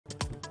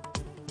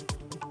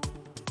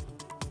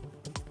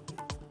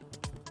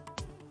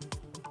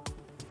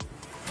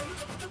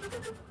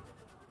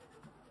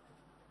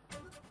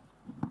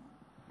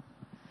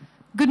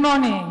Good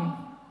morning.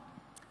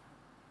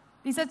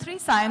 These are three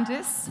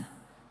scientists,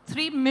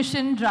 three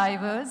mission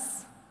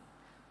drivers,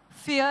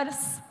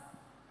 fierce,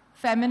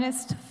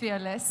 feminist,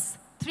 fearless,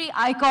 three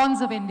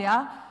icons of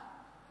India.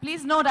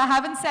 Please note, I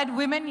haven't said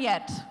women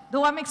yet,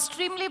 though I'm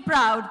extremely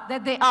proud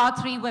that they are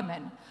three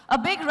women. A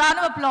big round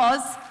of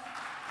applause.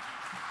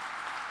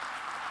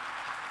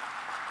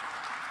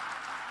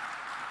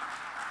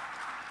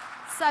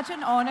 Such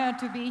an honor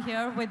to be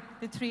here with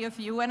the three of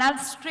you, and I'll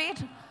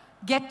straight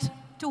get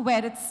to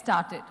where it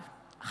started.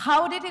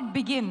 How did it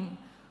begin,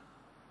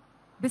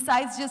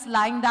 besides just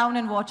lying down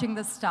and watching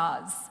the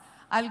stars?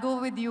 I'll go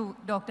with you,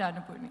 Dr.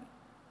 Annapurni.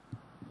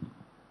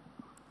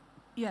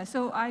 Yeah,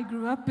 so I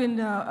grew up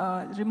in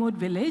a remote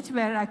village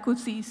where I could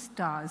see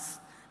stars.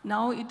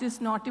 Now it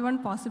is not even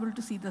possible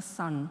to see the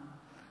sun.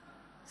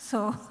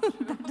 So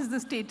that is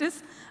the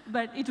status.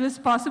 But it was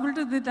possible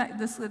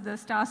to see the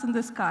stars in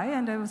the sky,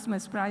 and I was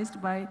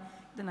mesmerized by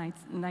the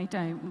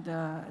nighttime,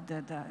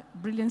 the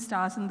brilliant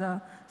stars in the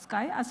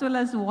sky, as well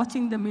as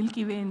watching the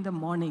Milky Way in the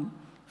morning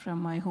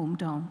from my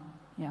hometown.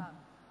 Yeah.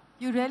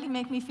 You really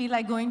make me feel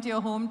like going to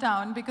your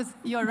hometown, because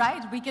you're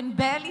right, we can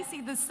barely see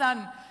the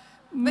sun.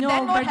 But no,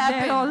 then what but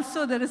happened? there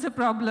also there is a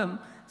problem.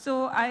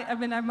 So I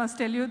mean, I must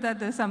tell you that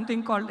there's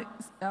something called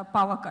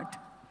power cut.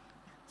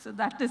 So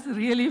that has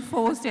really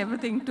forced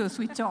everything to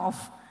switch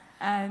off,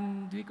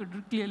 and we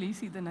could clearly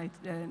see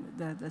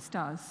the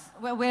stars.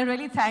 Well, we're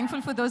really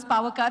thankful for those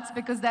power cuts,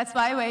 because that's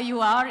why where you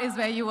are is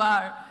where you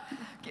are.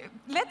 Okay,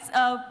 let's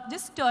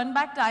just turn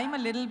back time a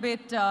little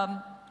bit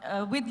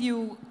with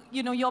you.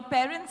 You know, your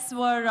parents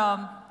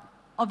were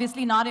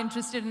obviously not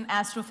interested in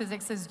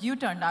astrophysics as you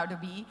turned out to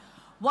be.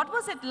 What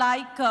was it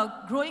like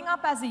growing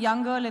up as a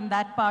young girl in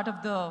that part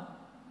of the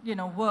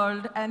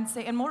world, and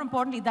more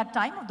importantly, that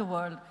time of the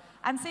world,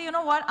 and say, you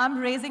know what, I'm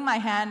raising my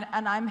hand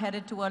and I'm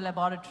headed to a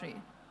laboratory?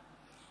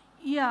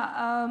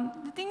 Yeah,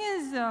 the thing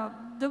is,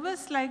 there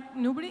was like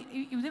nobody,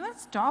 they were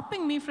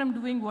stopping me from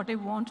doing what I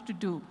wanted to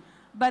do.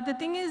 But the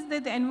thing is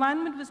that the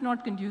environment was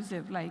not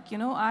conducive. Like,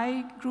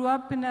 I grew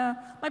up in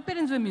my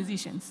parents were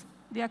musicians.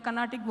 They are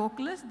Carnatic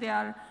vocalists. They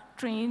are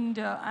trained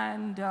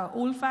and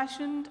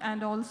old-fashioned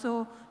and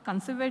also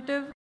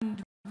conservative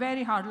and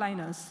very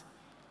hardliners.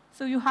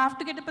 So you have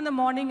to get up in the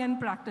morning and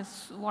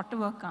practice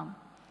whatever comes.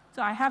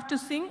 So I have to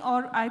sing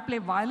or I play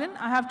violin.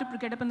 I have to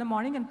get up in the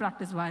morning and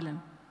practice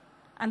violin.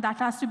 And that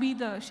has to be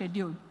the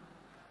schedule.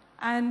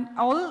 And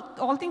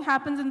all thing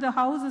happens in the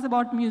house is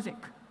about music.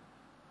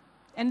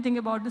 Anything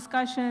about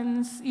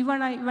discussions.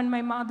 Even when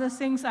my mother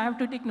sings, I have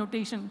to take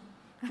notation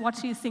what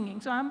she's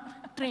singing. So I'm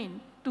trained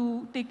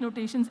to take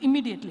notations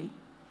immediately.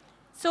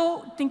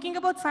 So thinking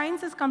about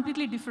science is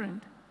completely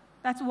different.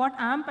 That's what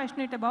I'm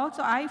passionate about.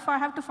 So I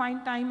have to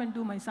find time and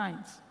do my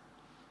science.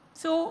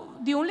 So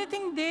the only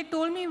thing they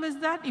told me was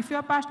that if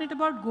you're passionate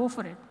about, go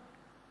for it.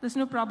 There's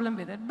no problem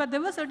with it. But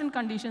there were certain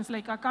conditions,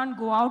 like I can't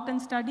go out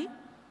and study.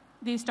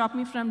 They stopped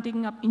me from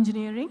taking up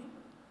engineering.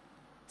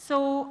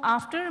 So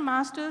after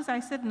master's,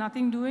 I said,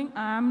 nothing doing,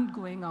 I'm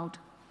going out.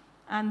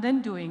 And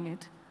then doing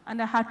it.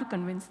 And I had to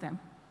convince them.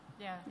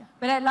 Yeah.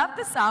 But I love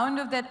the sound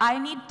of that, I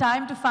need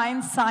time to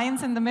find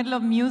science in the middle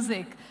of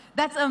music.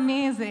 That's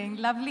amazing,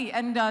 lovely.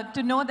 And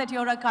to know that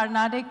you're a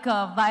Carnatic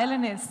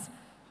violinist,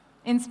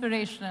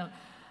 inspirational.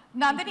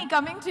 Nandini,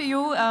 coming to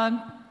you,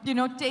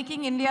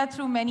 taking India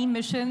through many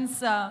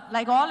missions,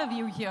 like all of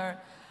you here.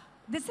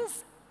 This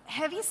is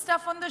heavy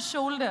stuff on the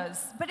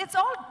shoulders, but it's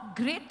all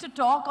great to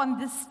talk on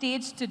this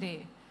stage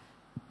today.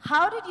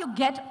 How did you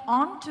get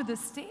onto the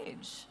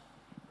stage?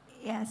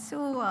 Yeah,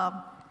 so,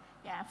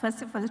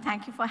 first of all,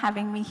 thank you for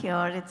having me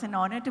here. It's an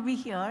honor to be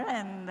here,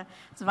 and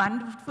it's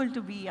wonderful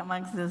to be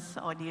amongst this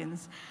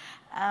audience.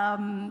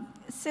 Mine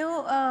is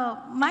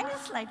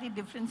a slightly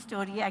different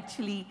story,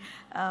 actually.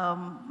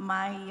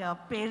 My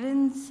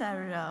parents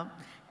are,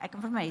 I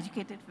come from a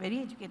very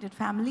educated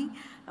family.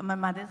 My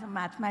mother is a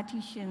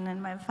mathematician,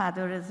 and my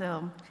father is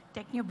a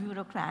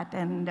techno-bureaucrat.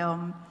 And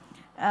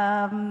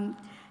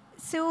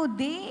so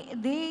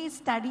they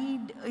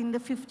studied in the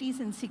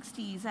 50s and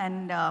 60s,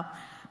 and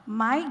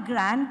my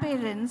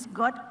grandparents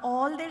got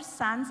all their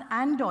sons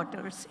and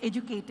daughters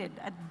educated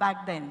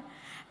back then,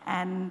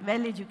 and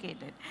well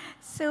educated.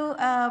 So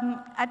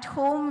at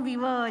home, we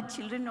were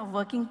children of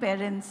working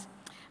parents,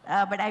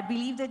 but I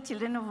believe that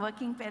children of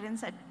working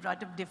parents are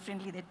brought up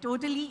differently. They're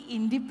totally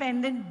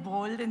independent,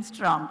 bold, and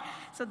strong.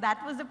 So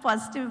that was the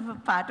positive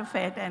part of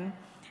it. And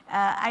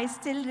I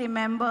still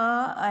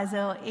remember as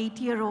an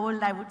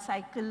 8-year-old, I would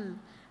cycle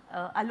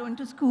alone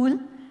to school.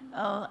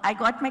 I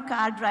got my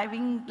car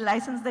driving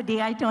license the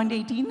day I turned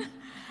 18.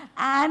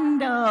 And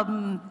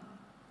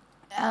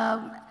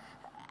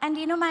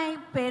my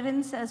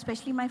parents,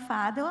 especially my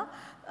father,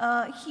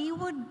 he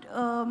would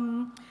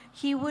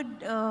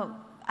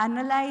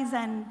analyze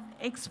and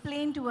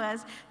explain to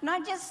us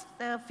not just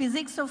the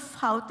physics of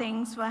how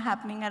things were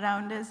happening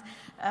around us,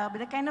 but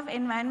the kind of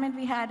environment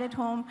we had at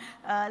home.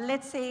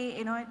 Let's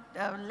say,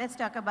 let's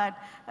talk about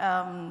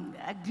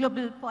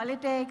global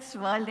politics,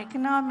 world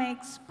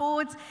economics,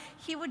 sports.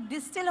 He would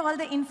distill all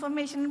the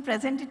information and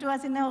present it to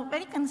us in a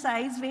very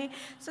concise way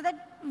so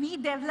that we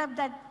develop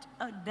that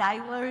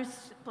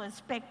diverse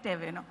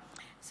perspective,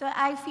 So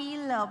I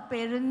feel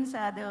parents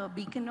are the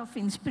beacon of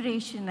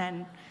inspiration,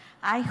 and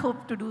I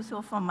hope to do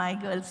so for my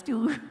girls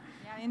too.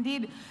 Yeah,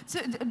 indeed.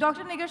 So,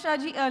 Dr. Nigar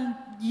Shahji,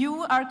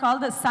 you are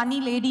called the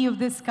sunny lady of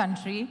this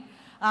country.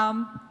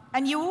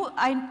 And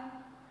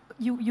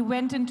you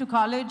went into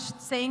college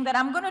saying that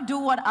I'm going to do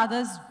what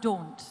others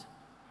don't,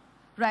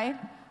 right?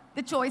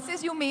 The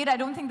choices you made, I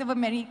don't think there were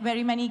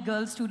very many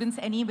girl students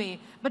anyway.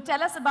 But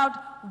tell us about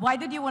why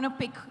did you want to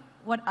pick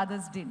what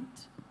others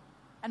didn't?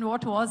 And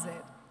what was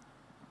it?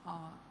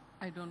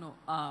 I don't know.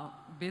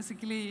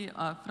 Basically,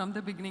 from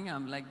the beginning,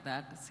 I'm like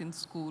that. Since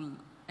school,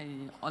 I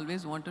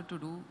always wanted to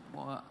do,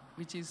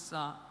 which is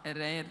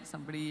rare,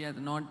 somebody has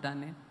not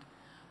done it.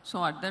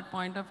 So at that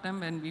point of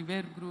time, when we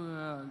were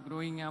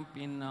growing up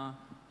in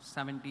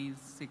 70s,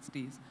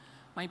 60s,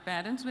 my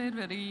parents were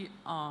very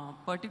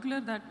particular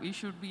that we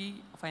should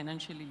be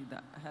financially,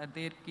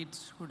 their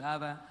kids should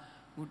have a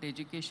good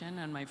education.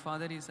 And my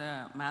father is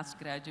a maths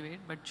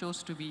graduate, but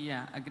chose to be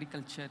an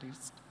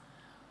agriculturist.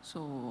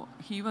 So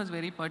he was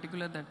very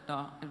particular that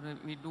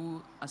we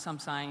do some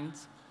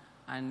science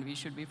and we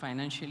should be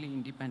financially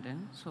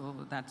independent. So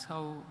that's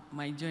how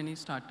my journey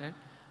started.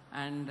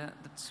 And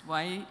that's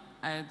why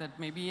that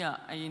maybe an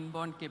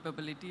inborn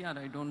capability, or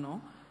I don't know.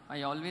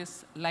 I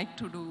always like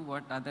to do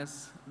what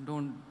others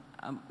don't,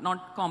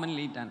 not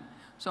commonly done.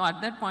 So at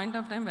that point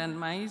of time,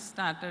 when I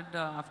started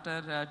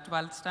after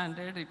 12th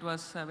standard, it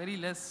was very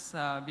less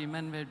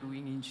women were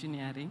doing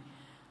engineering.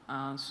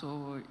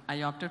 So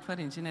I opted for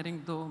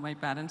engineering, though my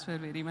parents were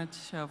very much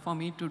for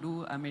me to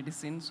do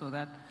medicine so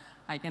that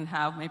I can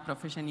have my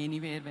profession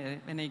anywhere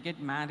when I get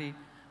married,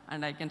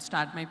 and I can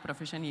start my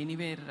profession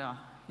anywhere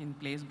in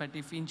place. But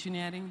if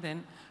engineering,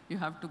 then you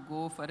have to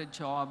go for a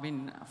job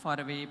in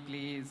faraway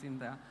place in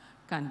the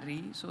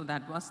country. So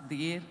that was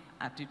their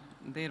attitude.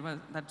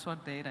 That's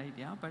what their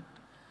idea. But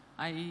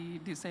I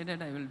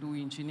decided I will do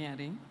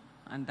engineering,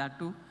 and that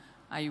too.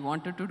 I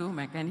wanted to do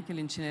mechanical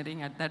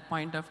engineering. At that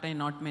point of time,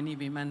 not many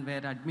women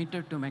were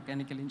admitted to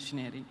mechanical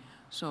engineering.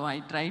 So I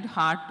tried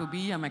hard to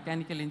be a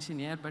mechanical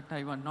engineer, but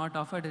I was not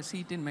offered a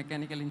seat in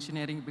mechanical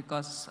engineering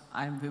because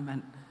I am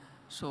women.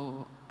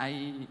 So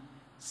I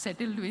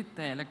settled with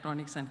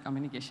electronics and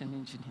communication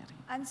engineering.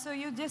 And so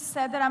you just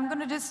said that I'm going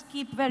to just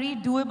keep very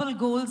doable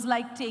goals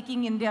like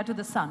taking India to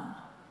the sun.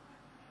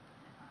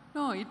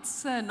 No,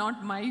 it's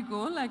not my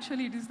goal.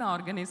 Actually, it is the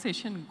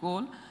organization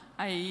goal.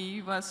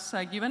 I was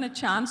given a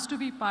chance to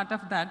be part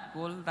of that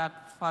goal.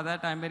 For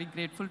that, I'm very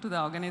grateful to the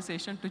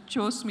organization to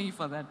choose me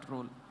for that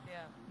role. Yeah.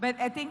 But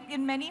I think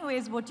in many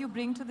ways, what you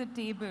bring to the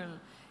table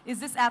is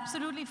this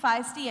absolutely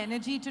feisty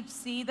energy to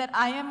see that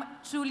I am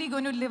truly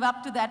going to live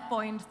up to that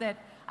point, that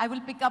I will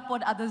pick up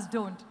what others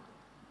don't.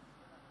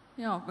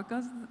 Yeah,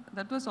 because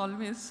that was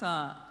always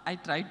I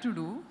tried to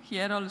do.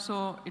 Here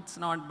also, it's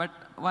not. But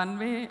one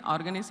way,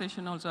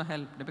 organization also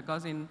helped,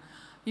 because in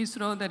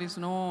ISRO, there is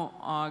no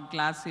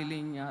glass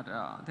ceiling, or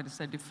there is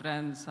a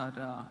difference, or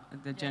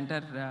the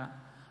gender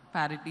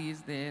parity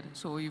is there.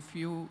 So if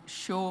you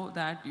show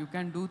that you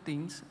can do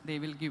things, they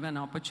will give an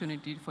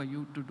opportunity for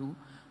you to do.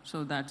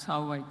 So that's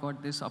how I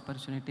got this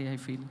opportunity, I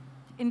feel.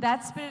 In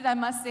that spirit, I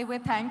must say we're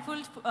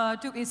thankful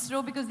to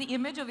ISRO, because the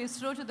image of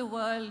ISRO to the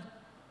world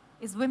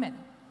is women.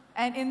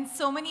 And in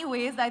so many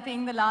ways, I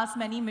think the last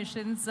many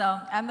missions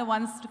and the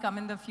ones to come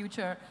in the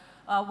future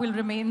will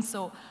remain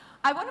so.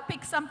 I want to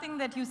pick something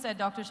that you said,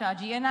 Dr.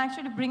 Shahji, and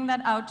actually bring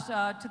that out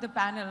to the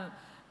panel.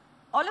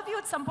 All of you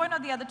at some point or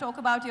the other talk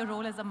about your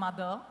role as a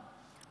mother,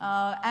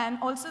 and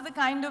also the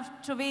kind of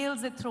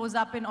travails it throws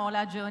up in all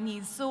our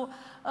journeys. So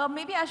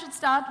maybe I should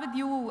start with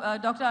you,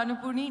 Dr.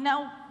 Annapurni.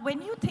 Now,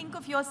 when you think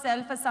of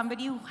yourself as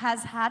somebody who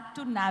has had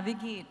to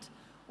navigate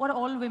what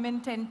all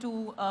women tend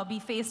to be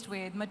faced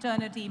with,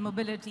 maternity,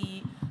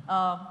 mobility,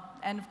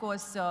 and of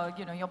course,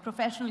 your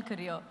professional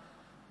career,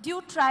 do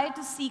you try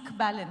to seek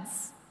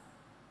balance?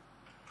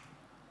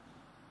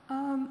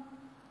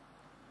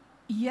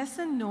 Yes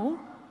and no,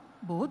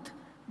 both,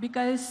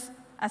 because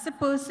as a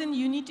person,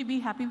 you need to be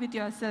happy with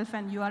yourself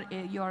and your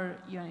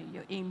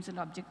aims and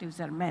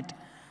objectives are met.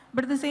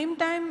 But at the same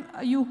time,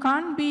 you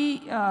can't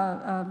be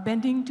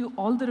bending to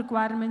all the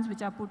requirements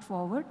which are put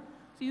forward.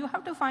 So you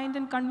have to find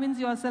and convince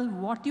yourself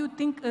what you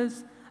think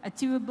is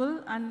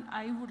achievable and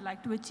I would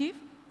like to achieve,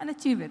 and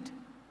achieve it.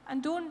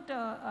 And don't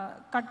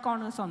cut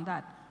corners on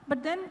that.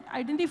 But then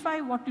identify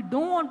what you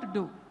don't want to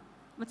do,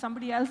 but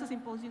somebody else is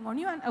imposing on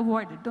you, and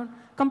avoid it. Don't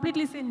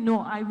completely say, no,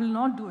 I will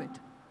not do it.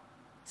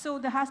 So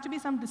there has to be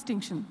some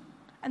distinction.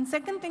 And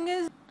second thing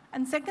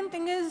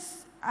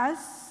is, as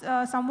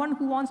someone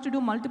who wants to do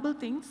multiple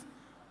things,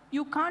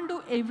 you can't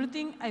do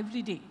everything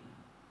every day.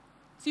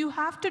 So you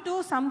have to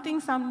do something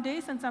some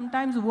days, and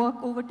sometimes work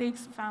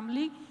overtakes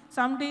family.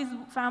 Some days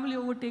family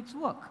overtakes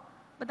work.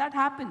 But that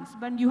happens.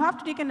 But you have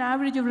to take an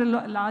average over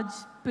a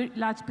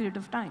large period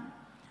of time.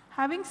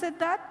 Having said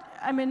that,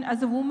 I mean,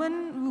 as a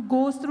woman who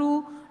goes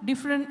through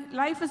different,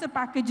 life is a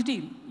package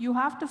deal. You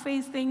have to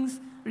face things,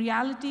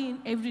 reality in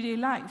everyday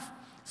life.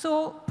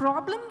 So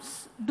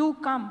problems do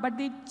come, but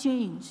they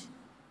change.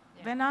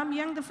 Yeah. When I'm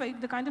young,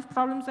 the kind of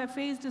problems I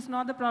faced is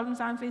not the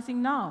problems I'm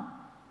facing now.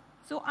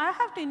 So I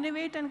have to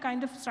innovate and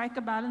kind of strike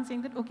a balance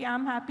saying that, okay,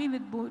 I'm happy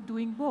with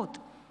doing both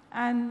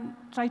and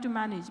try to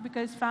manage,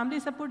 because family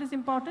support is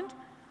important.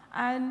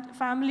 And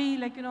family,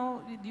 like, you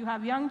know, you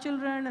have young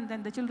children and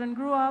then the children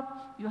grow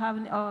up, you have,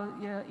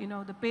 you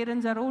know, the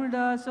parents are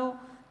older, so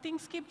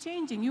things keep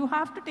changing. You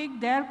have to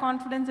take their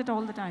confidence at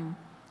all the time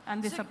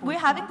and they support. We're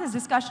having this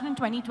discussion in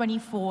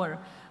 2024.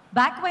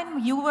 Back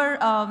when you were,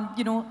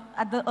 you know,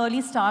 at the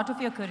early start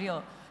of your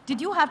career, did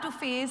you have to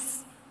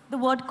face the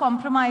word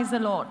compromise a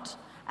lot?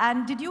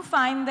 And did you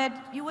find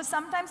that you were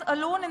sometimes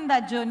alone in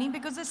that journey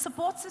because the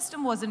support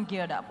system wasn't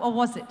geared up, or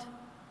was it?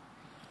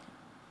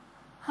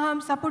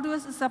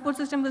 Support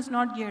system was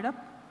not geared up,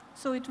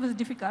 so it was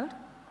difficult.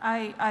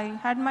 I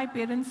had my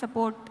parents'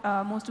 support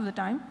most of the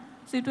time,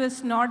 so it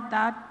was not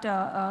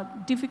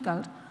that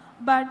difficult.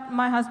 But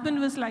my husband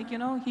was like, you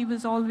know, he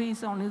was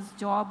always on his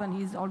job and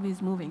he's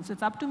always moving. So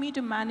it's up to me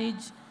to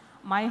manage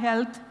my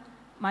health,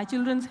 my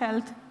children's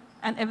health,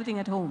 and everything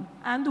at home,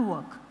 and the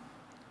work.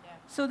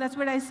 So that's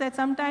what I said.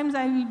 Sometimes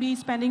I will be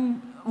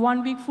spending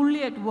 1 week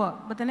fully at work,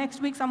 but the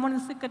next week someone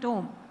is sick at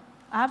home.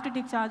 I have to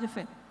take charge of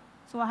it.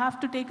 So I have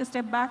to take a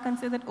step back and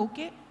say that,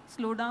 okay,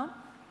 slow down.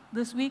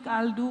 This week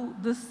I'll do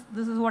this.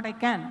 This is what I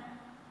can.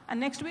 And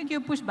next week you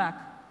push back.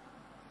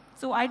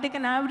 So I take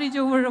an average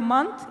over a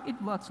month.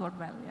 It works out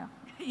well, yeah.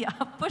 Yeah,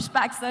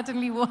 pushback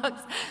certainly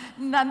works.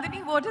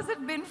 Nandini, what has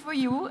it been for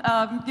you?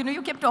 You know,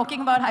 you kept talking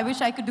about, I wish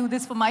I could do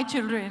this for my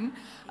children.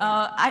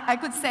 I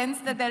could sense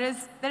that there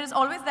is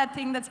always that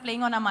thing that's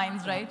playing on our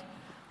minds, right?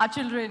 Our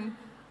children,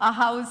 our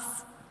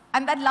house,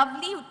 and that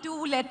lovely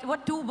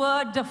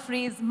two-word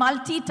phrase,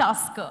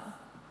 multitasker.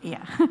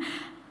 Yeah,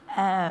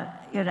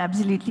 you're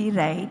absolutely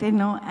right, you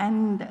know,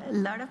 and a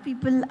lot of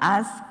people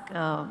ask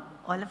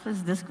all of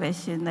us this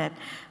question that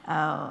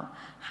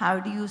how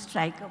do you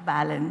strike a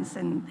balance?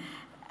 And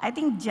I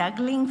think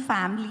juggling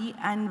family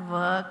and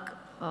work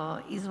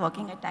is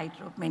walking a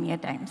tightrope many a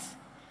times.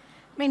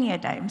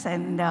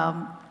 And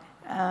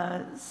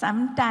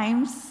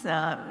sometimes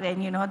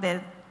when, you know,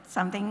 there's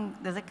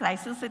a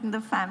crisis in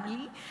the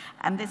family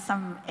and there's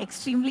some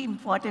extremely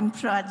important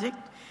project,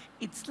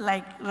 it's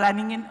like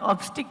running an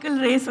obstacle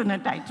race on a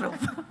tightrope.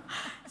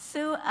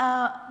 So,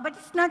 but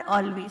it's not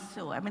always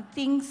so. I mean,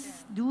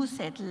 things do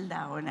settle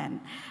down, and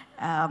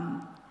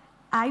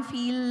I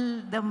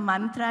feel the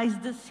mantra is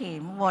the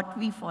same, what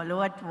we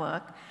follow at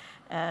work.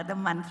 The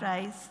mantra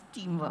is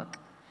teamwork.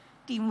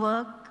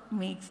 Teamwork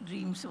makes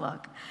dreams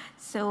work.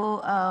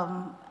 So,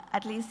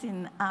 at least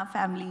in our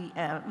family,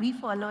 we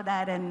follow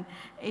that, and,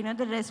 you know,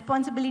 the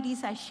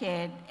responsibilities are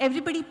shared.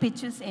 Everybody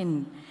pitches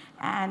in,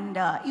 and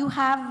you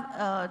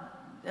have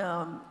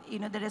you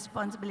know, the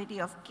responsibility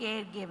of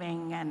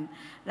caregiving and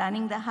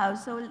running the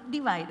household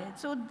divided.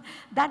 So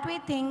that way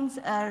things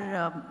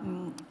are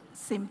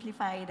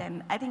simplified,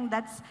 and I think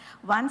that's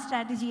one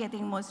strategy I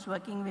think most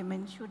working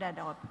women should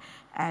adopt.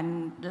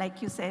 And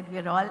like you said,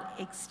 we're all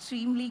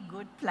extremely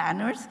good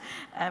planners.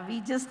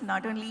 We just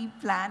not only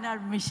plan our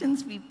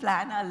missions, we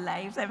plan our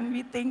lives. I mean,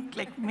 we think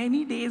like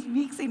many days,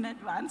 weeks in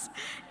advance,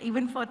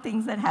 even for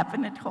things that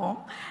happen at home.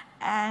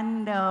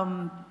 And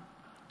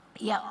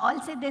yeah, all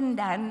said and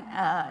done,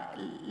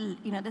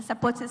 you know, the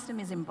support system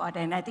is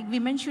important. I think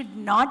women should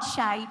not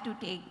shy to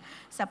take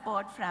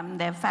support from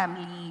their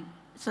family,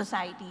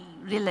 society,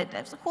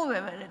 relatives,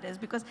 whoever it is,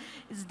 because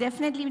it's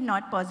definitely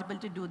not possible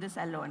to do this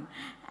alone.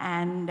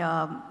 And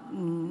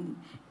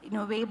you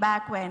know, way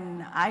back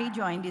when I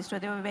joined ISRO,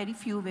 there were very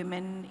few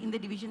women in the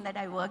division that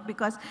I worked,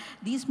 because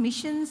these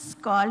missions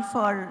call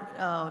for,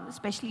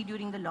 especially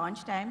during the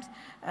launch times,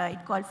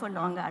 it called for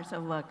long hours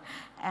of work.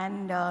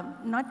 And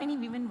not many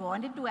women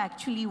wanted to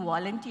actually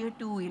volunteer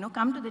to, you know,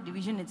 come to the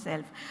division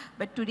itself.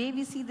 But today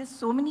we see there's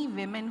so many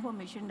women who are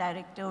mission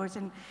directors,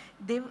 and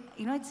they,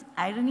 you know, it's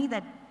irony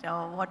that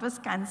what was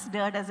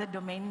considered as a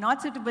domain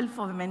not suitable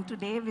for women,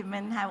 today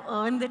women have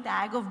earned the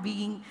tag of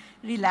being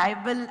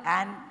reliable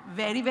and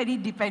very, very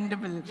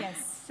dependable.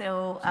 Yes.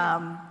 So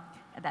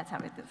that's how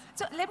it is.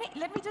 So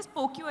let me just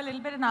poke you a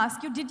little bit and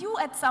ask you, did you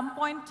at some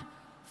point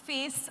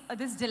face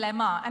this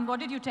dilemma, and what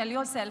did you tell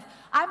yourself?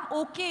 I'm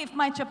okay if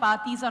my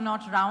chapatis are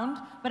not round,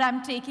 but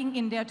I'm taking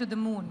India to the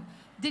moon.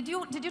 Did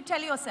you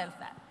tell yourself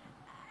that?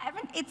 I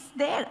mean, it's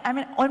there. I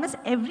mean, almost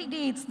every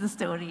day it's the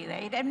story,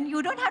 right? I mean,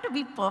 you don't have to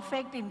be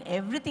perfect in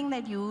everything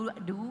that you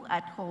do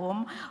at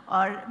home,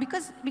 or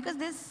because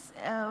this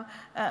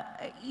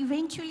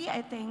eventually,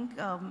 I think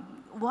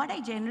what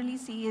I generally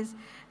see is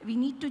we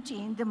need to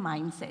change the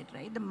mindset,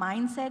 right? The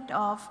mindset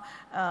of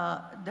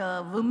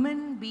the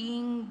woman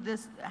being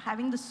this,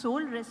 having the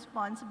sole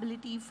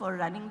responsibility for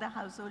running the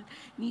household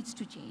needs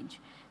to change.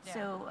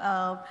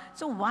 Yeah.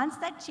 So once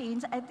that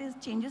changes,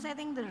 I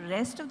think the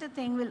rest of the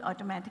thing will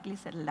automatically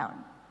settle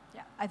down.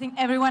 Yeah, I think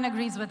everyone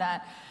agrees with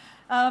that.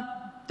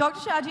 Dr.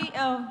 Shaji,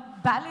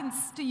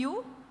 balance to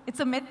you, it's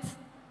a myth.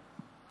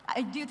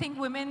 Do you think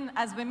women,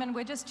 as women,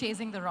 we're just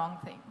chasing the wrong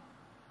thing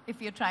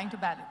if you're trying to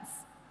balance?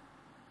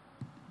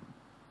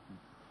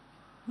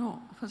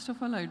 No, first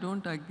of all, I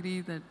don't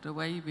agree that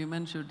why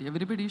women should,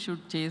 everybody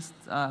should chase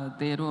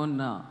their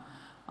own,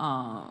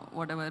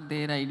 whatever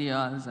their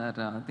ideas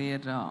or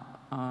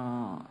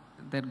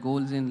their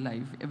goals in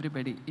life.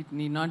 Everybody, it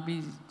need not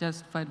be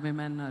just for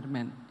women or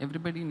men.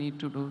 Everybody need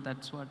to do,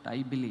 that's what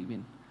I believe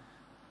in.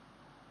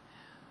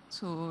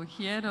 So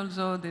here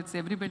also,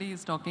 everybody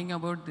is talking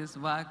about this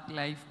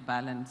work-life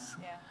balance.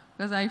 Yeah.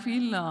 Because I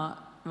feel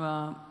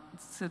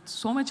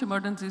so much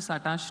importance is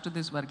attached to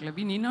this work-life.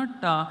 We need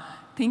not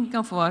think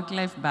of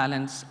work-life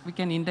balance. We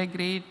can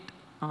integrate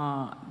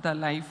the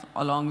life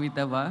along with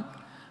the work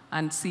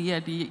and see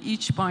at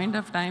each point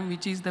of time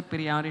which is the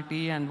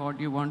priority and what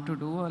you want to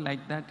do, or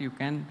like that you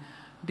can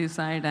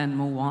decide and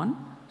move on.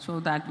 So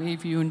that way,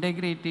 if you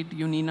integrate it,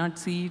 you need not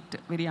see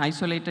it very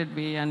isolated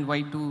way and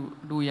why to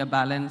do a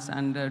balance,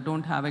 and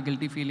don't have a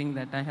guilty feeling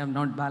that I have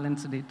not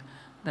balanced it.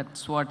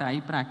 That's what I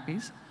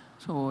practice.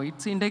 So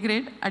it's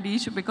integrate at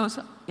each, because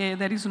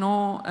there is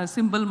no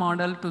simple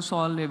model to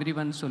solve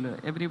everyone's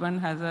solution. Everyone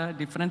has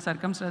different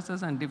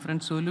circumstances and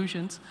different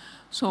solutions.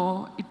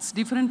 So it's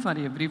different for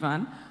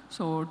everyone.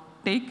 So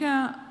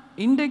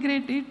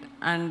integrate it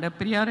and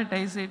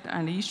prioritize it,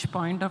 and each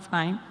point of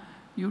time,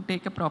 you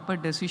take a proper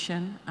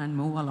decision and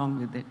move along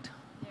with it.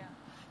 Yeah.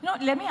 You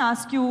know, let me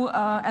ask you,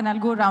 and I'll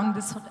go around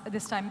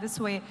this time this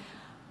way.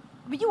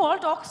 You all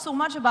talk so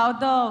much about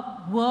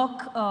the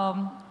work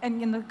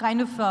and the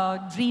kind of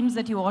dreams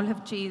that you all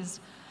have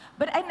chased.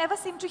 But I never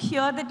seem to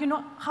hear that,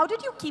 how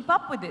did you keep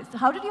up with this?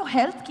 How did your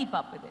health keep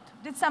up with it?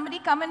 Did somebody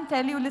come and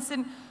tell you,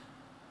 listen,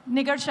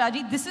 Nigar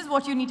Shaji, this is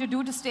what you need to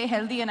do to stay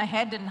healthy and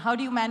ahead, and how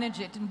do you manage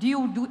it? And do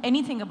you do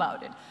anything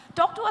about it?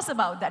 Talk to us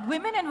about that.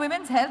 Women and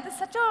women's health is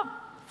such a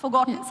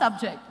forgotten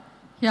subject.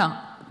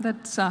 Yeah,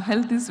 that's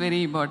health is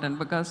very important,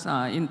 because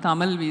in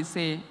Tamil we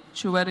say,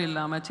 "Chuvar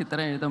illama chitra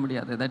ezhudha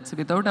mudiyadhu." That's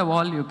without a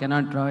wall you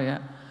cannot draw a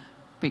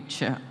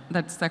picture.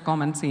 That's the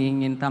common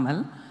saying in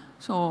Tamil.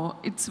 So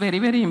it's very,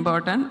 very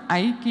important.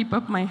 I keep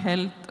up my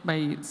health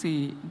by,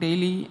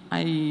 daily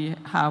I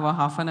have a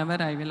half an hour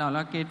I will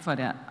allocate for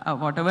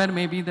whatever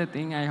may be the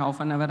thing,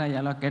 half an hour I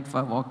allocate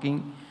for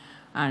walking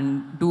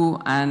and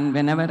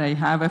whenever I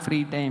have a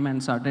free time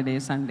and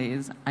Saturdays,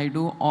 Sundays, I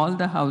do all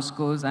the house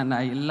chores, and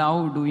I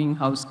love doing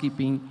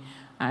housekeeping.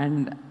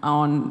 And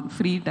on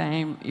free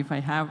time, if I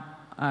have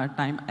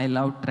time, I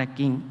love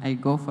trekking. I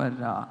go for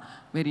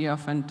very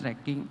often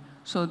trekking.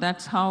 So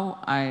that's how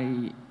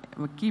I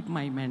keep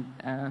my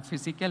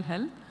physical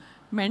health.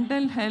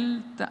 Mental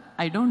health,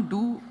 I don't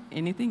do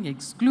anything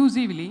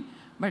exclusively,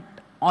 but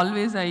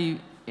always I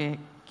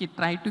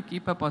try to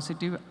keep a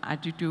positive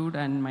attitude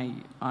and my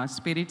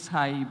spirits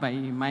high by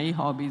my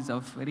hobbies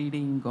of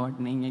reading,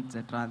 gardening,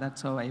 etc.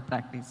 That's how I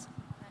practice.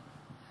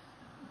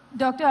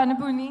 Dr.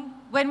 Annapurni,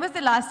 when was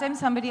the last time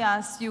somebody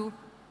asked you,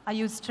 are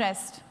you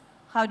stressed?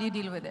 How do you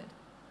deal with it?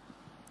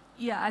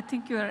 Yeah, I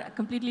think you're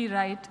completely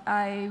right.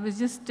 I was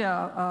just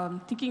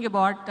thinking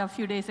about a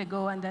few days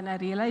ago, and then I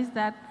realized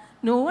that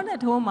no one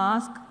at home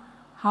asked,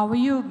 how are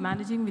you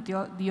managing with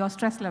your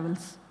stress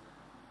levels?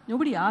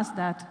 Nobody asked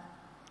that.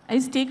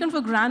 It's taken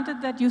for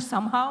granted that you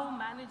somehow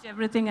manage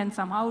everything and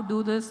somehow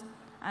do this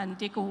and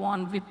take a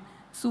wand with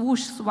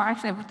swoosh,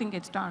 swash, everything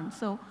gets done.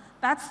 So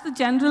that's the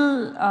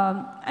general,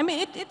 I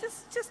mean,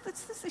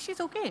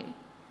 she's okay.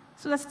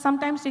 So that's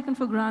sometimes taken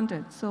for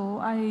granted. So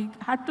I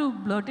had to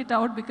blurt it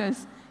out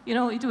because,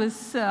 it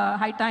was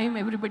high time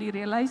everybody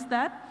realized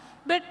that.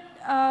 But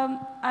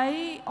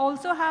I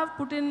also have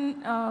put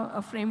in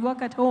a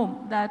framework at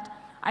home that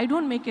I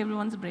don't make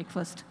everyone's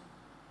breakfast.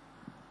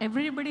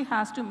 Everybody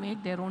has to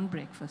make their own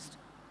breakfast.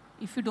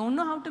 If you don't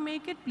know how to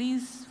make it,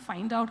 please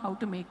find out how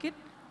to make it,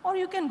 or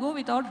you can go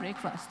without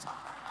breakfast.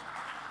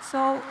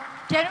 So,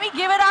 can we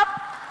give it up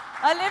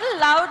a little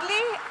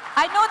loudly?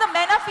 I know the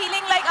men are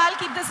feeling like I'll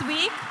keep this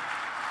weak.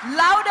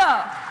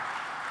 Louder.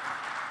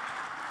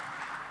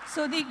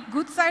 So the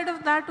good side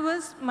of that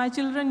was my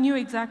children knew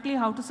exactly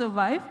how to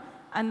survive,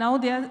 and now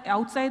they are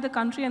outside the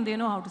country and they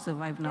know how to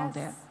survive now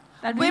there.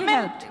 That really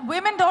helped.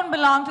 Women don't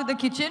belong to the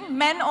kitchen.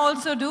 Men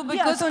also do,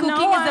 because so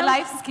cooking is a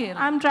life skill.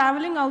 I'm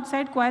traveling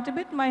outside quite a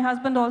bit. My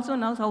husband also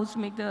knows how to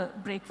make the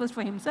breakfast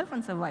for himself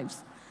and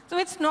survives. So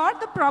it's not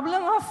the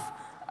problem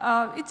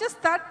of, it's just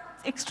that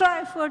extra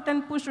effort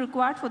and push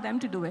required for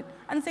them to do it.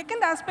 And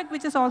second aspect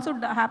which has also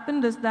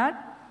happened is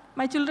that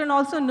My children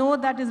also know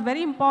that it's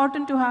very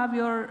important to have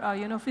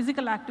your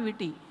physical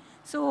activity.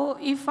 So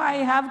if I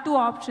have two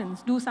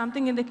options, do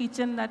something in the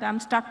kitchen that I'm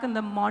stuck in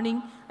the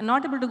morning and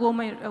not able to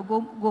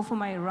go for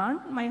my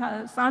run,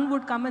 my son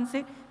would come and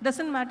say,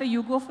 doesn't matter,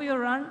 you go for your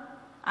run,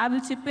 I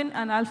will chip in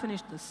and I'll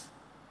finish this.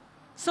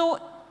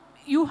 So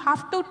you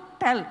have to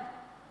tell.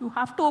 You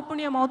have to open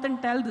your mouth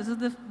and tell, this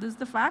is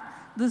the fact,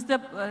 this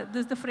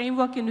is the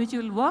framework in which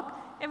you will work.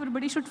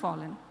 Everybody should fall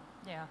in.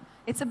 Yeah.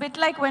 It's a bit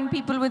like when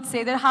people would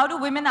say that, how do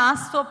women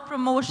ask for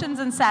promotions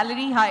and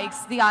salary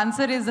hikes? The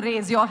answer is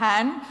raise your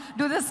hand,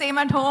 do the same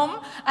at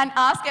home, and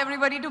ask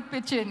everybody to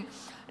pitch in.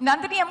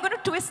 Nandini, I'm going to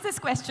twist this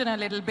question a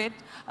little bit.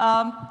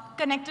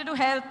 Connected to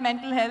health,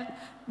 mental health.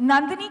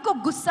 Nandini ko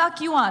gussa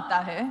kyun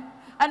aata hai?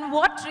 And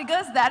what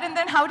triggers that, and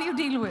then how do you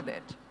deal with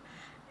it?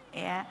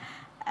 Yeah.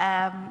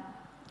 I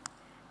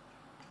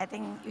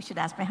think you should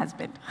ask my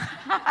husband.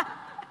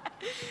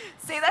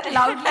 Say that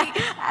loudly.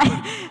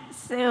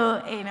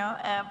 So,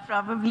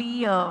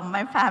 probably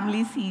my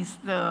family sees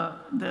the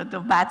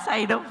bad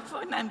side of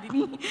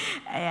Nandini.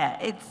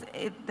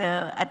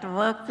 At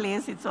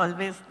workplace, it's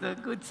always the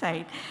good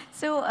side.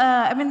 So,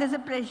 there's a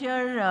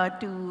pressure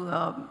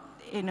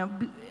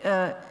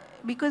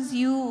because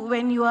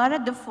when you are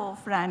at the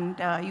forefront,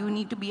 you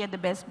need to be at the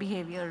best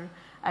behavior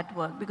at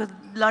work, because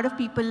a lot of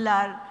people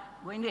are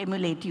going to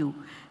emulate you.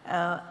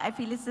 I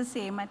feel it's the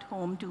same at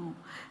home too.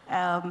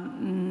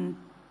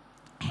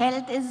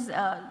 Health is,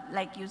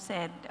 like you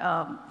said,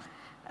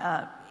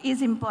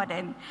 is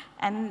important.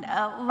 And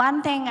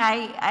one thing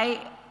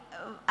I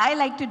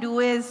like to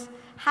do is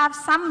have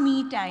some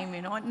me time,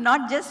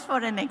 not just for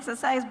an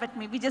exercise, but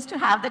maybe just to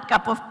have that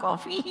cup of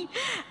coffee.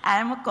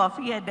 I'm a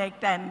coffee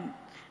addict, and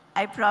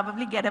I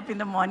probably get up in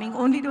the morning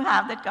only to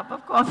have that cup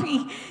of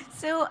coffee.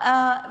 So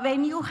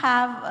when you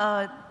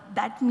have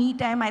that me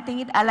time, I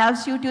think it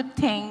allows you to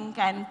think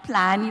and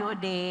plan your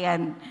day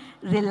and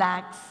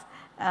relax.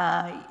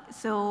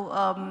 So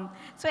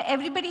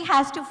everybody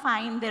has to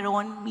find their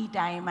own me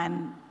time,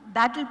 and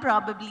that will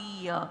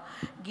probably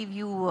give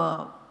you,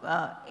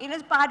 it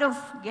is part of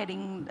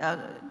getting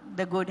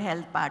the good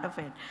health part of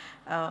it.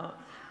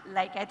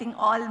 Like I think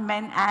all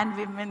men and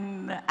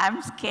women,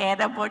 I'm scared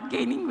about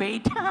gaining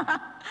weight,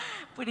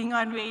 putting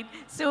on weight.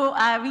 So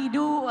we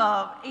do,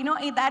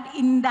 that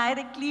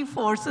indirectly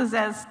forces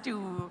us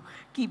to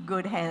keep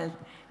good health.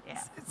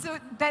 Yeah. So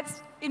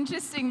that's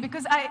interesting,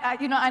 because I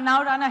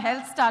now run a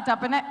health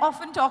startup, and I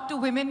often talk to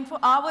women for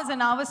hours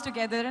and hours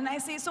together, and I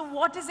say, so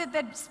what is it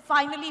that's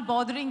finally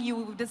bothering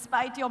you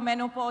despite your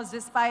menopause,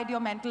 despite your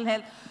mental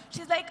health?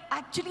 She's like,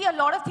 actually a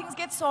lot of things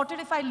get sorted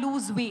if I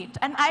lose weight.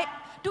 And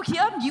to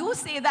hear you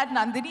say that,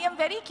 Nandini, I'm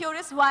very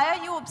curious, why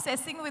are you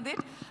obsessing with it?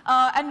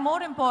 And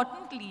more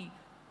importantly,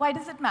 why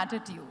does it matter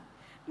to you?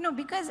 No,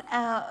 because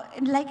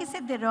like I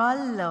said, they're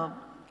all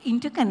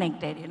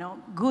interconnected,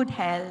 good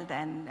health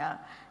and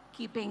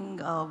keeping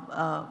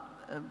a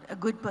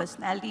good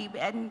personality,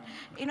 and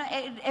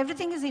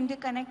everything is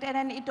interconnected,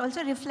 and it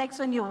also reflects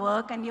on your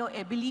work and your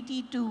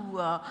ability to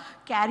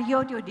carry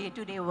out your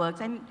day-to-day works.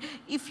 And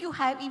if you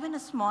have even a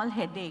small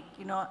headache,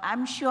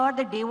 I'm sure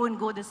the day won't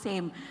go the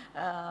same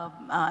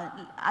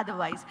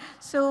otherwise.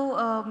 So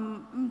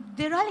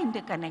they're all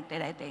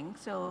interconnected, I think.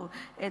 So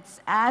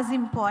it's as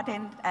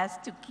important as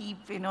to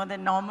keep the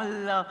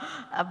normal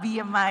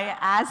BMI,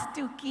 as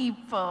to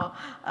keep one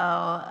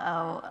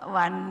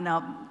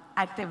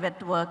active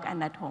at work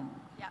and at home.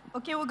 Yeah.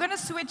 Okay, we're going to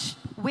switch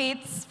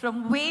weights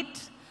from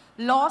weight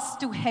loss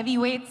to heavy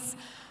weights.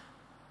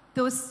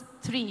 Those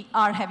three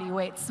are heavy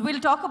weights. We'll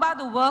talk about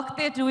the work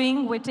they're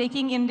doing. We're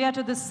taking India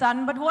to the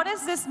sun. But what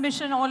is this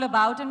mission all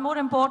about? And more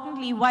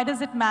importantly, why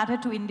does it matter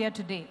to India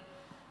today?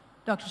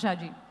 Dr.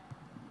 Shaji.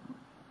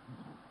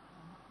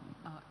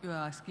 You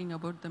are asking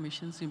about the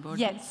mission's importance?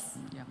 Yes.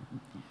 Yeah.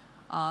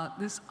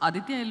 This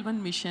Aditya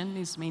L1 mission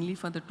is mainly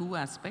for the two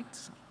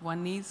aspects.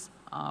 One is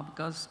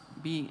because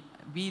we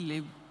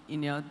live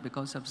in Earth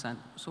because of sun.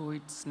 So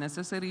it's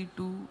necessary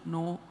to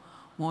know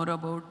more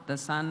about the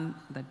sun,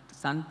 that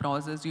sun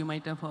process. You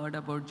might have heard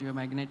about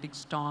geomagnetic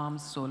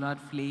storms, solar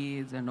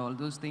flares, and all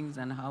those things,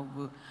 and how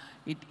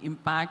it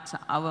impacts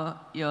our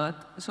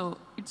Earth. So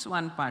it's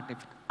one part of it.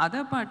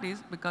 Other part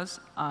is because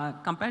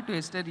compared to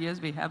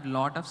yesteryears, we have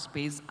lot of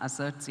space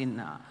asserts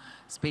in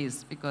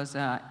space, because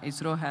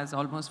ISRO has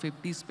almost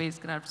 50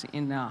 spacecrafts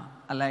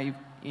alive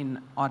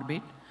in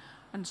orbit.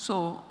 And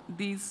so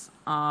these,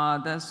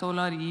 the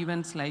solar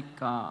events like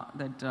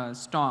that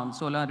storm,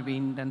 solar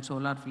wind and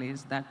solar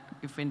flares, that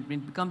if it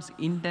becomes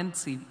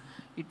intensive,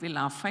 it will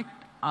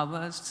affect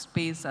our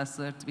space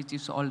assets, which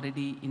is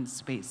already in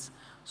space.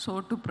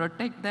 So to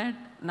protect that,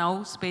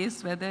 now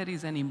space weather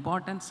is an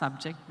important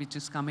subject which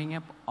is coming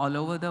up all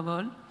over the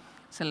world.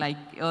 So like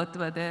Earth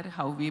weather,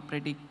 how we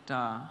predict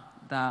the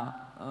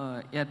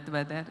Earth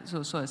weather.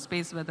 So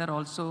space weather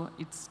also,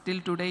 it's till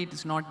today it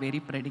is not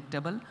very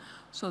predictable.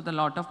 So the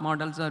lot of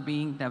models are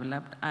being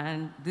developed,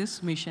 and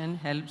this mission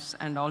helps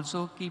and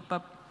also keep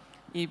up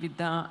with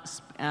the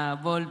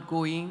world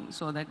going,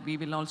 so that we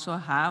will also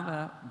have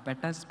a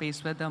better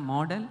space weather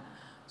model.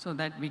 so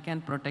that we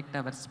can protect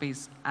our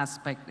space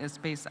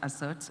space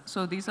assets.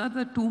 So these are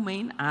the two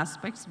main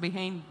aspects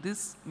behind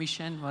this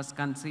mission was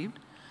conceived,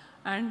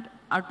 and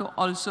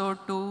also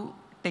to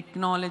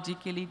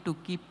technologically to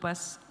keep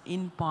us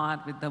in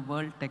par with the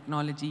world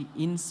technology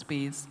in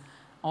space.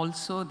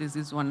 Also, this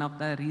is one of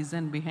the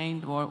reason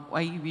behind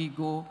why we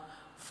go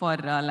for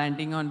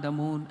landing on the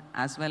moon,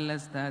 as well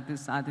as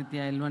this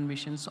Aditya L1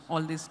 missions,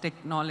 all these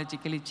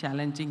technologically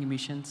challenging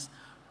missions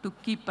to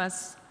keep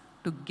us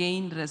to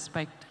gain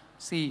respect.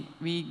 See,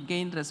 we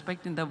gain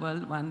respect in the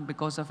world, one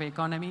because of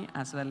economy,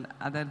 as well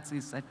others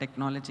is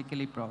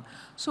technologically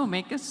so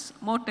make us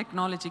more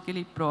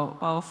technologically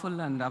powerful,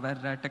 and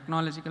our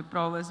technological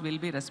prowess will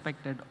be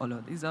respected all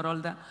over. These are all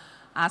the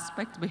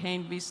aspects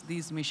behind which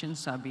these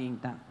missions are being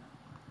done.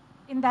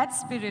 In that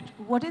spirit,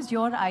 what is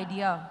your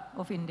idea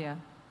of India?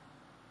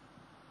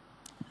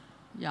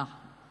 Yeah,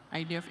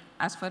 idea of,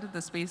 as far as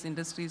the space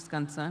industry is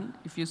concerned,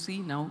 if you see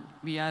now,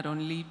 we are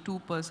only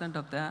 2%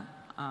 of the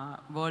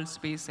world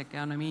space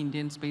economy,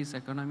 Indian space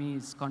economy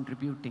is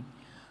contributing.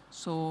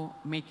 So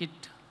make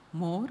it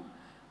more,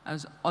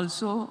 as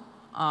also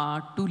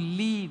to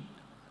lead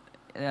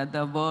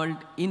the world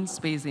in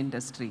space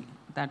industry.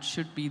 That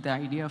should be the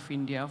idea of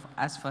India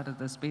as far as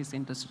the space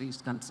industry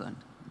is concerned.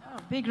 Oh,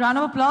 big round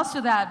of applause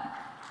to that.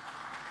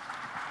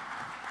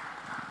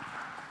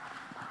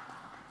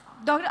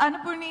 Dr.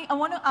 Annapurni, I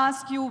want to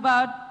ask you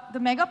about the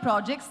mega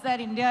projects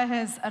that India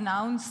has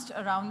announced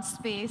around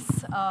space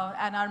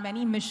and our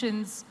many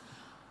missions.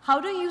 How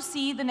do you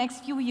see the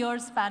next few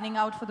years panning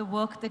out for the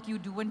work that you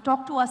do? And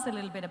talk to us a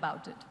little bit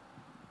about it.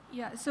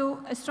 Yeah, so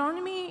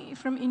astronomy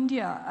from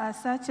India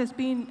as such has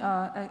been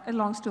a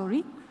long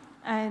story.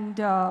 And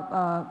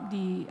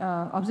the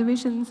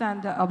observations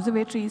and the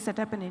observatories set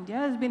up in India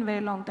has been a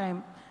very long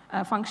time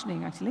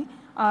functioning, actually.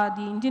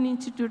 The Indian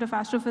Institute of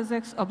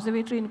Astrophysics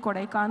Observatory in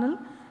Kodaikanal,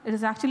 it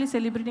is actually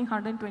celebrating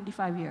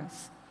 125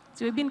 years.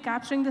 So we've been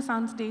capturing the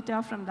sun's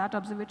data from that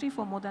observatory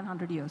for more than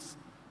 100 years.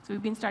 So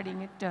we've been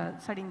studying it,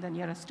 studying the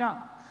nearest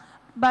star.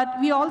 But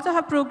we also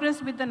have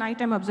progressed with the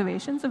nighttime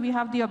observation. So we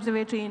have the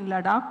observatory in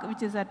Ladakh,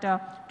 which is at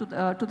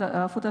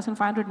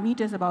 4,500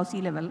 meters above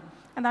sea level.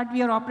 And that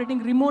we are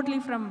operating remotely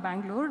from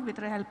Bangalore with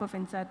the help of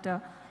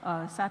INSAT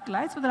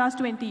satellites for the last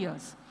 20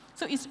 years.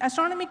 So it's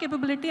astronomy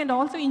capability and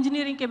also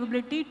engineering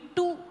capability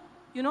to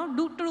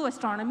do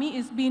astronomy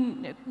is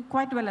been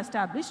quite well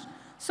established.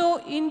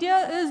 So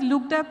India is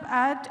looked up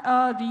at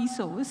a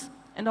resource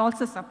and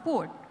also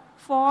support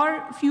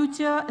for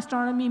future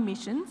astronomy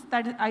missions,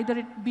 that is either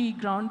it be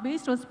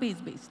ground-based or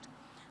space-based.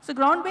 So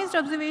ground-based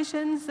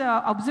observations,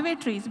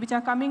 observatories, which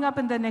are coming up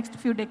in the next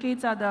few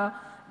decades are the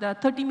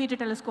 30-meter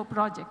telescope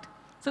project.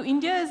 So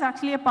India is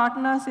actually a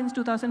partner since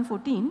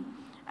 2014,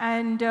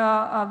 and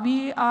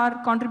we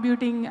are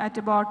contributing at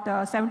about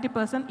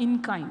 70%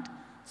 in kind.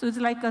 So it's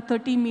like a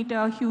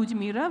 30-meter huge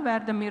mirror where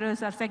the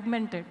mirrors are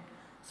segmented.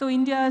 So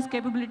India's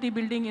capability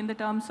building in the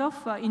terms of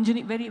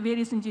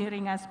various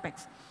engineering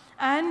aspects.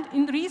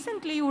 And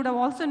recently, you would have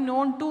also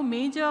known two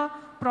major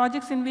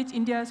projects in which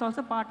India is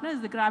also partner,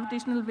 the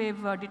gravitational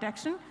wave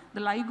detection,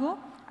 the LIGO,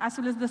 as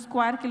well as the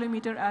square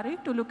kilometer array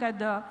to look at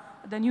the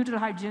neutral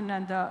hydrogen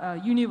and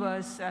the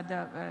universe at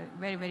the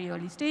very, very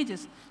early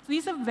stages. So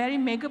these are very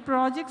mega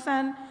projects,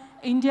 and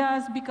India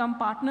has become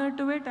partner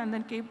to it, and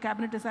then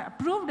Cabinet has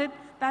approved it.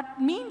 That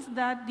means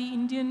that the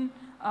Indian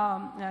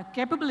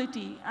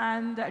capability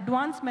and the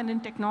advancement in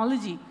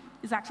technology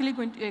is actually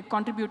going to,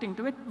 contributing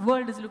to it.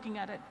 World is looking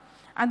at it.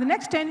 And the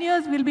next 10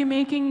 years, we'll be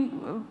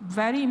making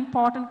very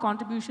important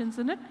contributions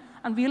in it,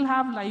 and we'll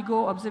have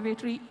LIGO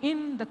observatory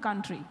in the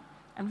country.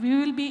 And we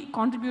will be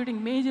contributing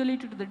majorly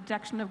to the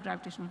detection of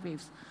gravitational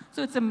waves.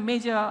 So it's a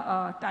major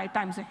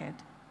times ahead.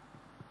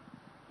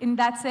 In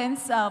that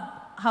sense,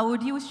 how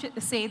would you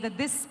say that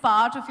this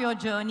part of your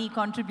journey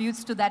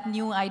contributes to that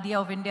new idea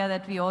of India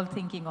that we're all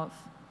thinking of?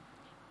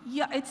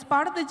 Yeah, it's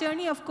part of the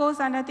journey, of course,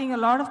 and I think a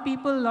lot of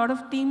people, a lot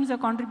of teams are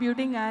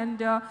contributing, and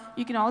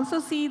you can also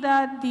see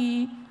that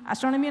the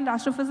astronomy and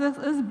astrophysics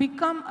has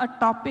become a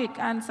topic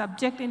and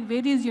subject in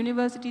various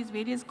universities,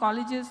 various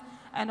colleges,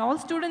 and all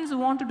students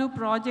want to do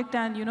project,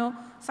 and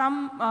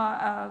some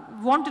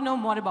want to know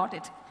more about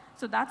it.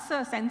 So that's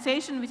a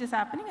sensation which is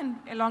happening, and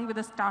along with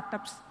the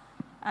startups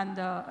and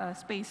the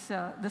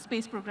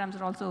space programs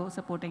are also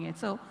supporting it.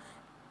 So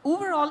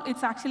overall,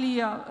 it's actually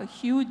a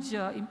huge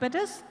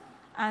impetus.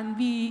 And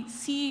we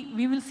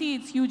will see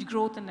its huge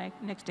growth in the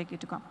next decade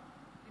to come.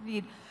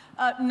 Indeed.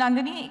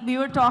 Nandini, we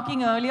were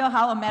talking earlier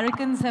how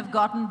Americans have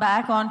gotten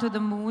back onto the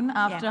moon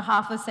after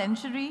half a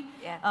century.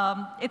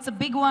 Yeah. It's a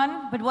big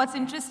one, but what's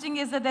interesting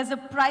is that there's a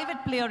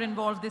private player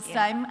involved this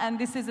time, and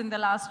this is in the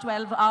last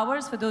 12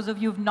 hours, for those of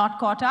you who've not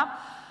caught up.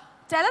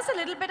 Tell us a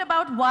little bit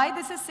about why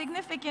this is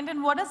significant,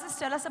 and what does this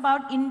tell us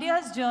about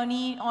India's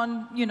journey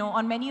on,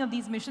 on many of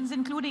these missions,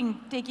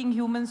 including taking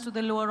humans to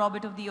the lower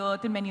orbit of the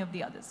Earth and many of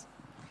the others?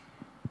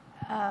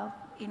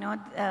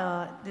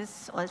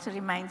 This also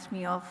reminds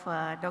me of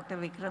Dr.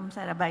 Vikram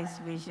Sarabhai's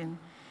vision.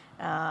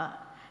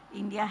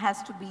 India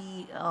has to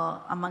be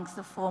amongst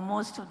the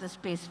foremost of the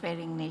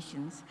spacefaring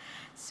nations.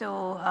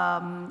 So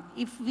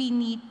if we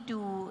need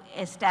to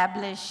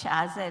establish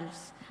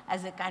ourselves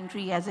as a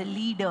country, as a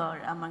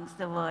leader amongst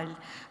the world,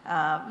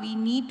 we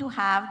need to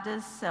have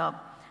this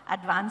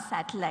advanced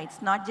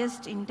satellites, not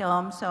just in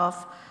terms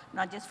of,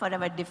 not just for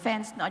our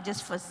defense, not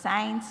just for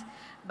science,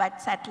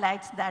 but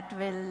satellites that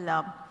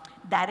will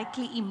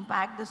directly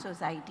impact the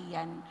society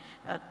and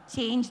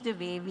change the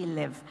way we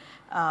live.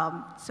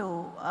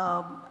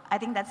 I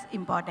think that's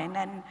important.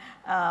 And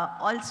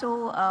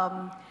also,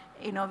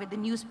 you know, with the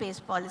new space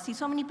policy,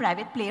 so many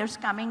private players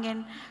coming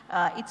in,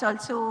 it's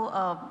also,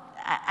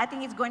 I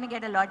think it's going to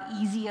get a lot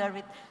easier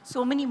with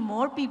so many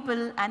more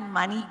people and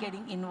money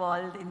getting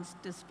involved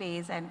into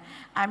space. And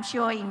I'm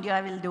sure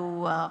India will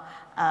do,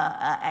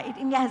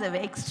 India has an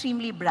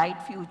extremely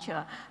bright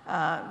future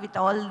with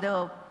all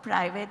the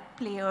private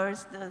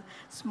players, the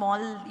small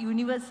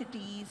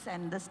universities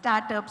and the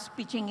startups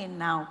pitching in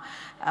now.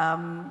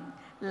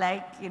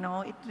 Like, you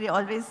know, it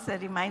always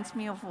reminds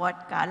me of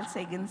what Carl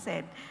Sagan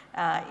said.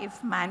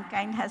 If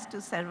mankind has to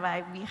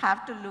survive, we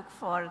have to look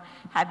for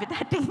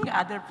habitating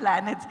other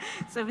planets.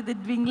 So with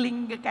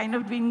the kind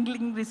of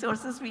dwindling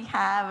resources we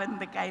have and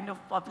the kind of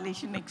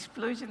population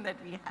explosion that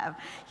we have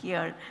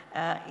here,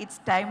 it's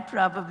time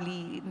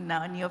probably in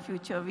the near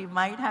future, we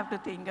might have to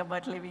think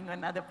about living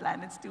on other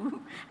planets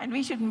too, and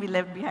we shouldn't be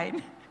left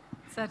behind.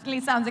 Certainly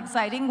sounds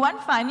exciting. One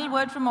final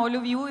word from all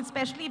of you,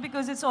 especially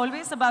because it's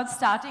always about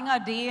starting our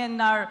day and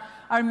our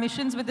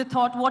missions with the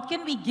thought, what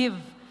can we give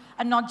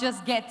and not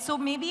just get? So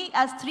maybe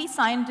as three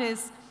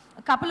scientists,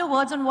 a couple of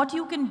words on what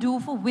you can do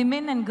for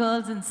women and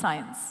girls in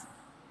science.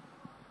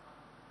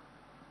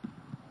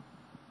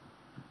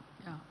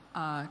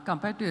 Yeah.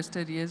 Compared to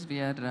yesteryears, we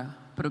are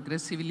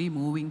progressively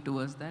moving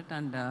towards that,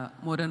 and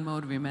more and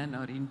more women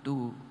are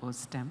into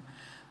STEM.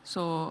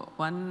 So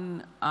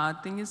one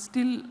thing is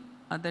still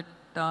that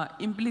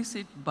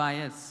implicit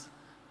bias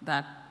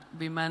that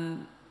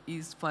women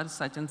is for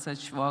such and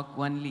such work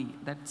only,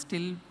 that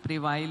still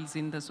prevails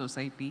in the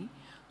society.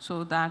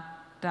 So that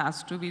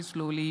has to be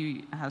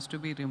slowly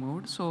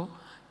removed. So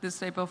this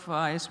type of,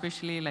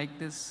 especially like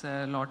this,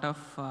 lot of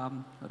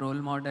role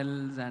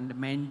models and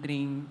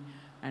mentoring,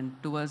 and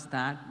towards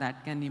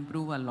that can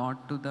improve a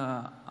lot to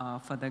the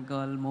for the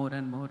girl more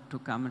and more to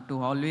come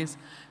to always.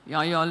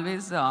 I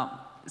always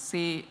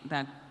say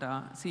that,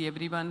 see,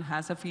 everyone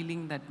has a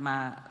feeling that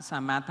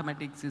some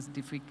mathematics is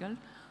difficult.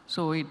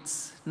 So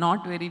it's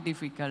not very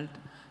difficult.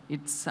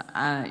 It's,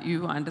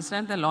 you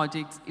understand the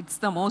logics. It's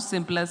the most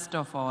simplest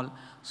of all.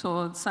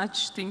 So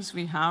such things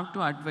we have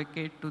to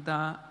advocate to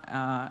the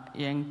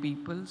young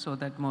people so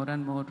that more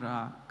and more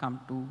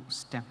come to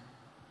STEM.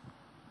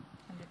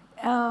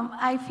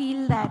 I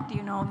feel that,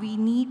 you know, we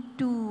need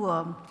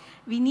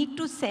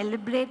to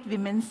celebrate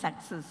women's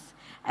success.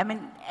 I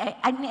mean,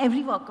 in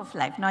every walk of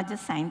life, not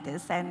just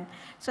scientists, and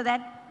so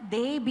that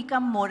they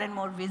become more and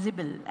more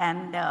visible,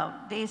 and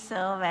they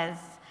serve as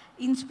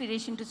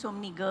inspiration to so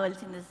many girls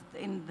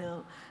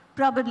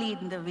probably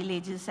in the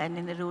villages and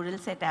in the rural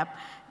setup.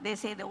 They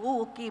say that,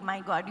 oh, okay, my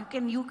God,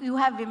 you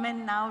have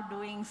women now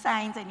doing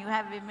science, and you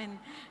have women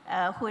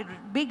who are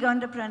big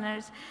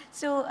entrepreneurs.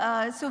 So,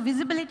 so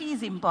visibility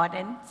is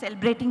important.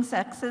 Celebrating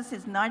success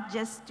is not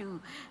just to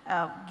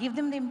give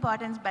them the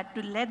importance, but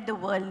to let the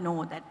world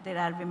know that there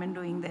are women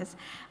doing this.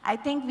 I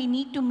think we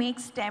need to make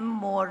STEM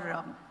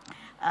more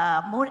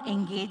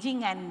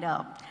engaging and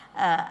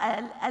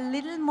a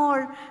little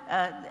more,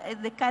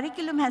 the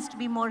curriculum has to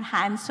be more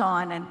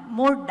hands-on and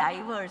more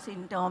diverse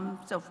in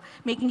terms of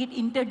making it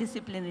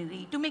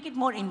interdisciplinary, to make it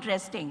more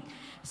interesting.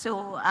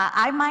 So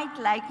I might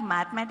like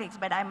mathematics,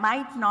 but I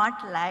might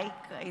not like,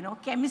 you know,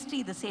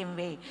 chemistry the same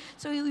way.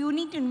 So you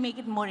need to make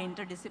it more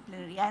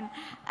interdisciplinary. And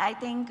I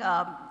think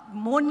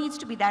more needs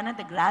to be done at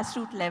the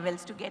grassroots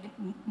levels to get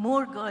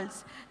more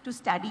girls to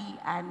study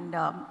and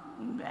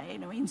you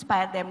know,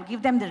 inspire them,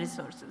 give them the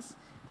resources.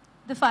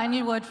 The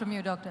final word from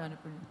you, Dr.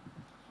 Annapurni.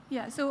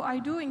 Yeah, so I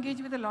do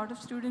engage with a lot of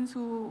students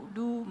who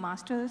do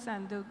masters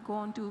and they go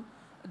on to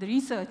the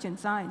research in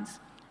science.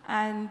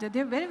 And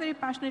they're very, very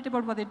passionate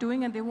about what they're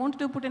doing, and they want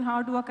to put in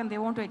hard work, and they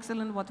want to excel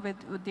in what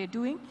they're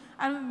doing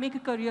and make a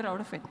career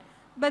out of it.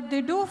 But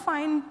they do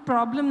find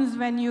problems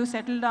when you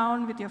settle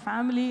down with your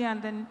family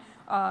and then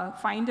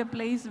find a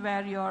place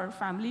where your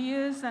family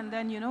is, and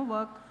then, you know,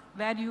 work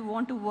where you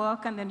want to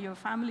work, and then your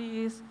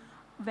family is.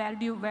 Where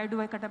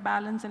do I cut a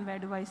balance, and where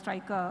do I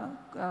strike a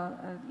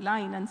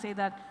line and say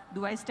that,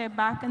 do I step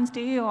back and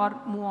stay or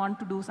move on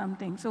to do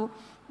something? So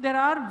there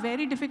are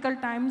very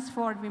difficult times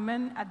for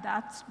women at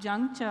that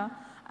juncture,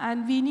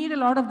 and we need a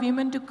lot of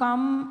women to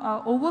come,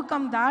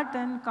 overcome that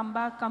and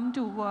come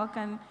to work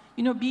and,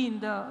 you know, be in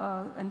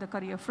the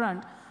career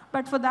front.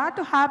 But for that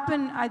to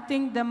happen, I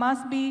think there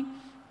must be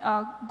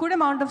a good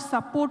amount of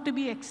support to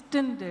be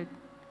extended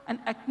and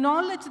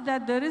acknowledge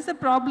that there is a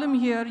problem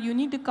here. You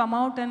need to come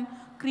out and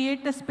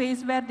create a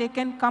space where they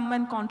can come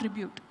and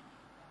contribute,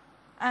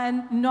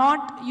 and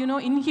not, you know,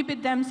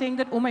 inhibit them saying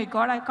that, oh my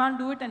God, I can't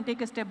do it, and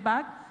take a step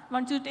back.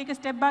 once you take a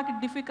step back,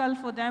 it's difficult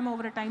for them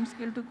over a time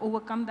scale to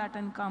overcome that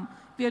and come.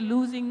 We are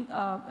losing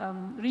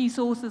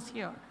resources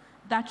here.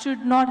 That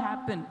should not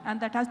happen, and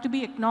that has to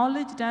be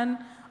acknowledged. And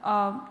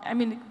I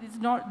mean,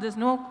 there's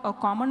no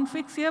common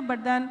fix here,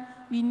 but then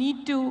we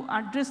need to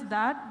address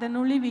that. Then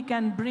only we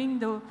can bring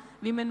the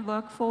women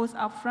workforce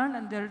up front,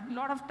 and there's a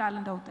lot of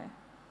talent out there.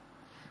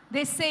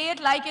 They say it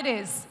like it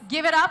is.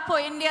 Give it up for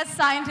India's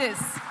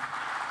scientists.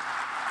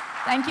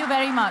 Thank you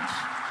very much.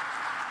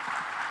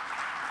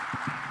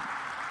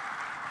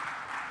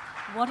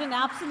 What an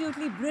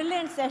absolutely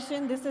brilliant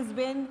session this has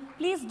been.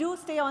 Please do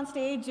stay on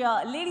stage.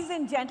 Ladies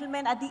and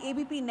gentlemen, at the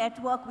ABP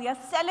network, we are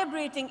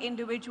celebrating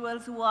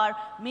individuals who are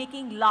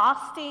making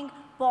lasting,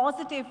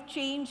 positive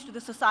change to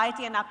the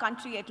society and our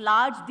country at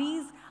large.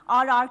 These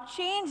are our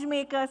change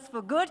makers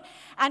for good.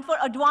 And for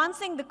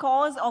advancing the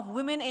cause of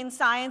women in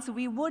science,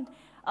 we would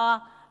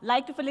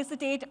like to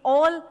felicitate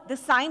all the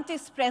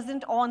scientists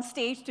present on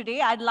stage today.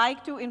 I'd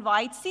like to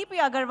invite C.P.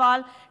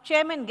 Agarwal,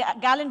 Chairman,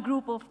 Gallant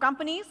Group of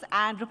Companies,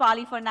 and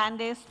Rupali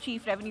Fernandez,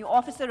 Chief Revenue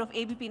Officer of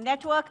ABP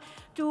Network,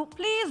 to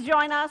please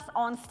join us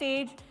on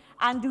stage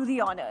and do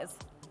the honors.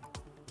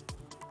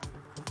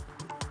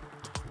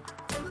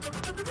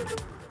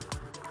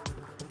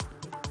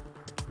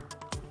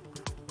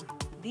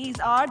 These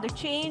are the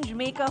Change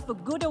Maker for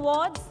Good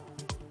Awards,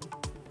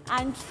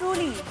 and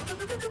truly,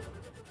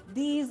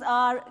 these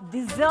are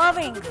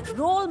deserving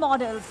role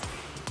models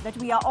that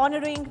we are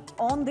honoring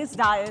on this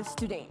dais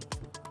today.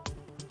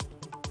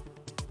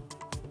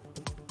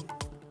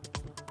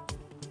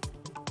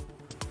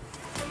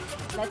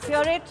 Let's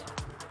hear it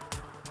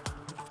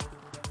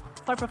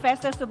for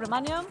Professor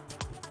Subramaniam.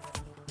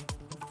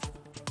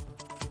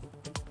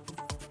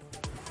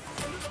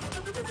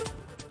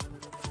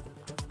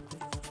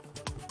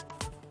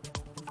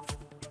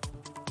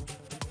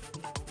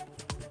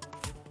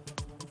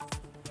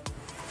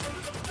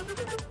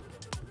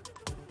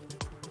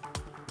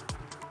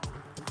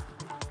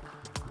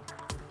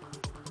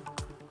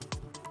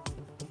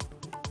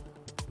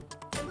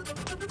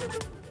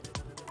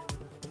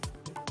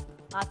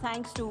 Our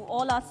thanks to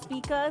all our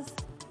speakers.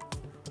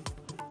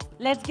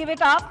 Let's give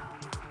it up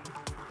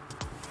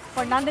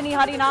for Nandini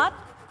Harinath.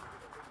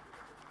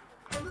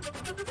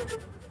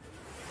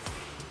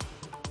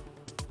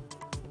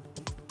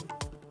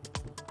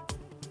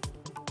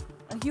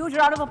 A huge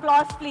round of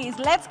applause, please.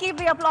 Let's keep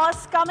the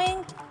applause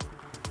coming.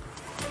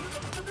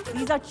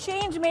 These are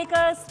change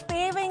makers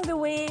paving the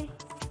way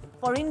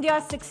for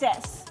India's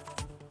success.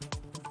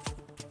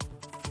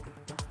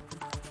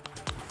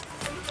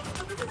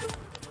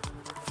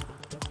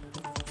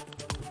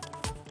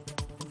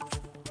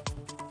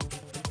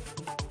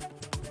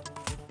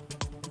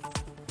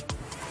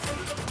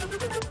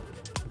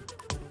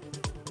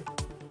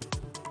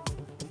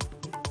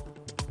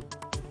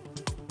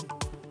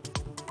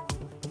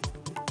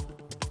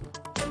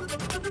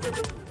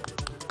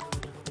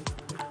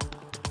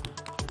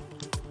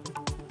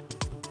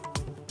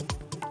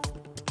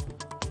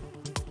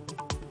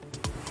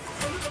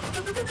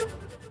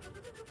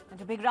 And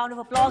a big round of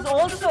applause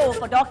also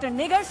for Dr.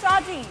 Nigar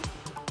Shaji.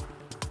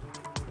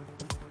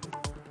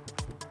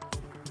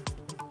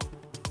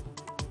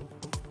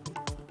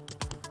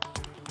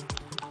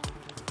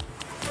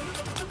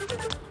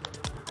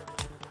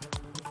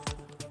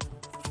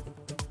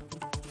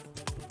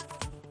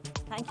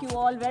 Thank you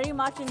all very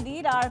much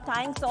indeed. Our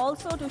thanks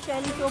also to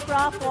Shaili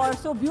Chopra for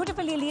so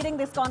beautifully leading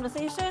this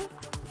conversation.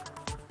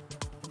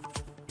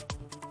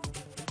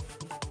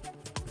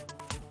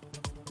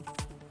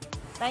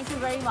 Thank you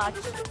very much,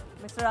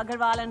 Mr.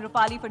 Agarwal and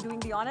Rupali, for doing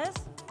the honors.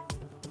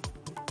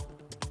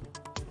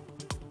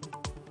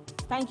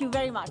 Thank you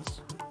very much.